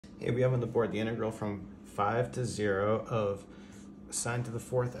Here we have on the board the integral from 5 to 0 of sine to the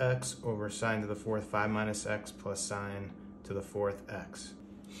fourth x over sine to the fourth 5 minus x plus sine to the fourth x.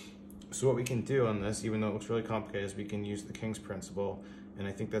 So what we can do on this, even though it looks really complicated, is we can use the King's principle, and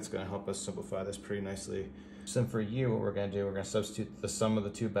I think that's going to help us simplify this pretty nicely. So for u, what we're going to do, we're going to substitute the sum of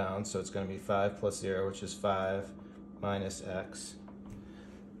the two bounds, so it's going to be 5 plus 0, which is 5 minus x.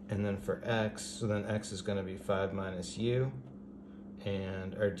 And then for x, so then x is going to be 5 minus u,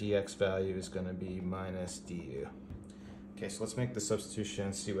 and our dx value is going to be minus du. Okay, so let's make the substitution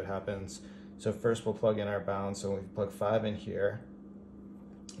and see what happens. So first we'll plug in our bounds. So we plug 5 in here,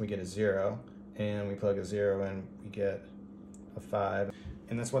 we get a 0, and we plug a 0 in, we get a 5.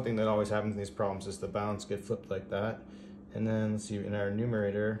 And that's one thing that always happens in these problems, is the bounds get flipped like that. And then let's see, in our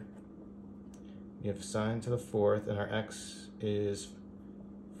numerator, we have sine to the fourth, and our x is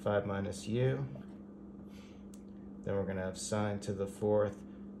 5 minus u. Then we're going to have sine to the fourth,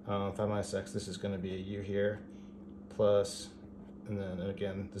 5 minus x, this is going to be a u here, plus, and then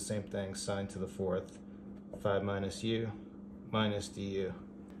again, the same thing, sine to the fourth, 5 minus u, minus du.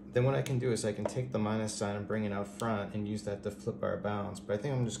 Then what I can do is I can take the minus sign and bring it out front and use that to flip our bounds, but I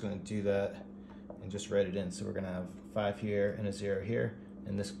think I'm just going to do that and just write it in. So we're going to have 5 here and a 0 here,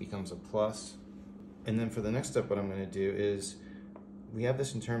 and this becomes a plus. And then for the next step, what I'm going to do is, we have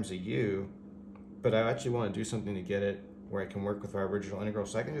this in terms of u, but I actually want to do something to get it where I can work with our original integral,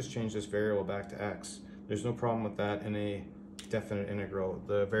 so I can just change this variable back to x. There's no problem with that in a definite integral.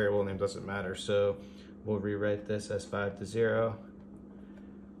 The variable name doesn't matter, so we'll rewrite this as 5 to 0,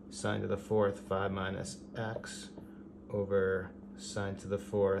 sine to the fourth 5 minus x over sine to the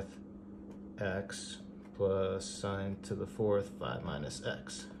fourth x plus sine to the fourth 5 minus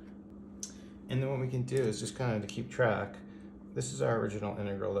x. And then what we can do is just kind of to keep track, this is our original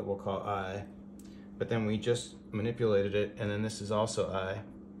integral that we'll call I, but then we just manipulated it, and then this is also I,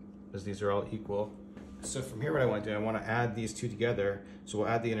 because these are all equal. So from here, what I want to do, I want to add these two together. So we'll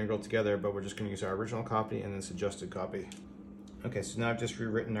add the integral together, but we're just going to use our original copy and this adjusted copy. Okay, so now I've just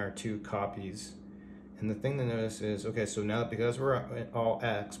rewritten our two copies. And the thing to notice is, okay, so now because we're all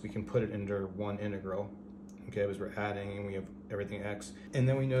x, we can put it into one integral. Okay, because we're adding and we have everything x. And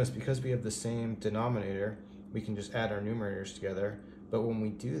then we notice because we have the same denominator, we can just add our numerators together. But when we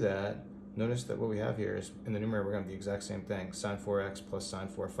do that, notice that what we have here is, in the numerator, we're going to have the exact same thing, sine 4x plus sine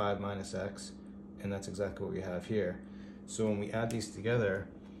 4, 5 minus x, and that's exactly what we have here. So when we add these together,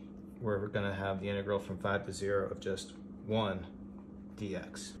 we're going to have the integral from 5 to 0 of just 1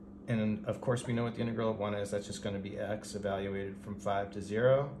 dx. And of course, we know what the integral of 1 is. That's just going to be x evaluated from 5 to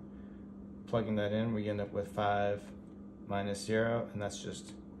 0. Plugging that in, we end up with 5 minus 0, and that's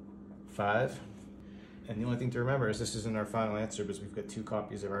just 5. And the only thing to remember is this isn't our final answer because we've got two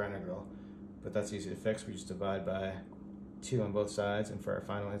copies of our integral. But that's easy to fix. We just divide by 2 on both sides, and for our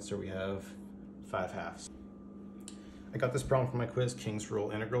final answer we have 5 halves. I got this problem from my quiz, King's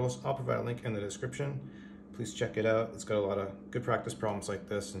Rule Integrals. I'll provide a link in the description. Please check it out. It's got a lot of good practice problems like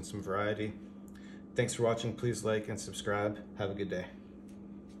this and some variety. Thanks for watching. Please like and subscribe. Have a good day.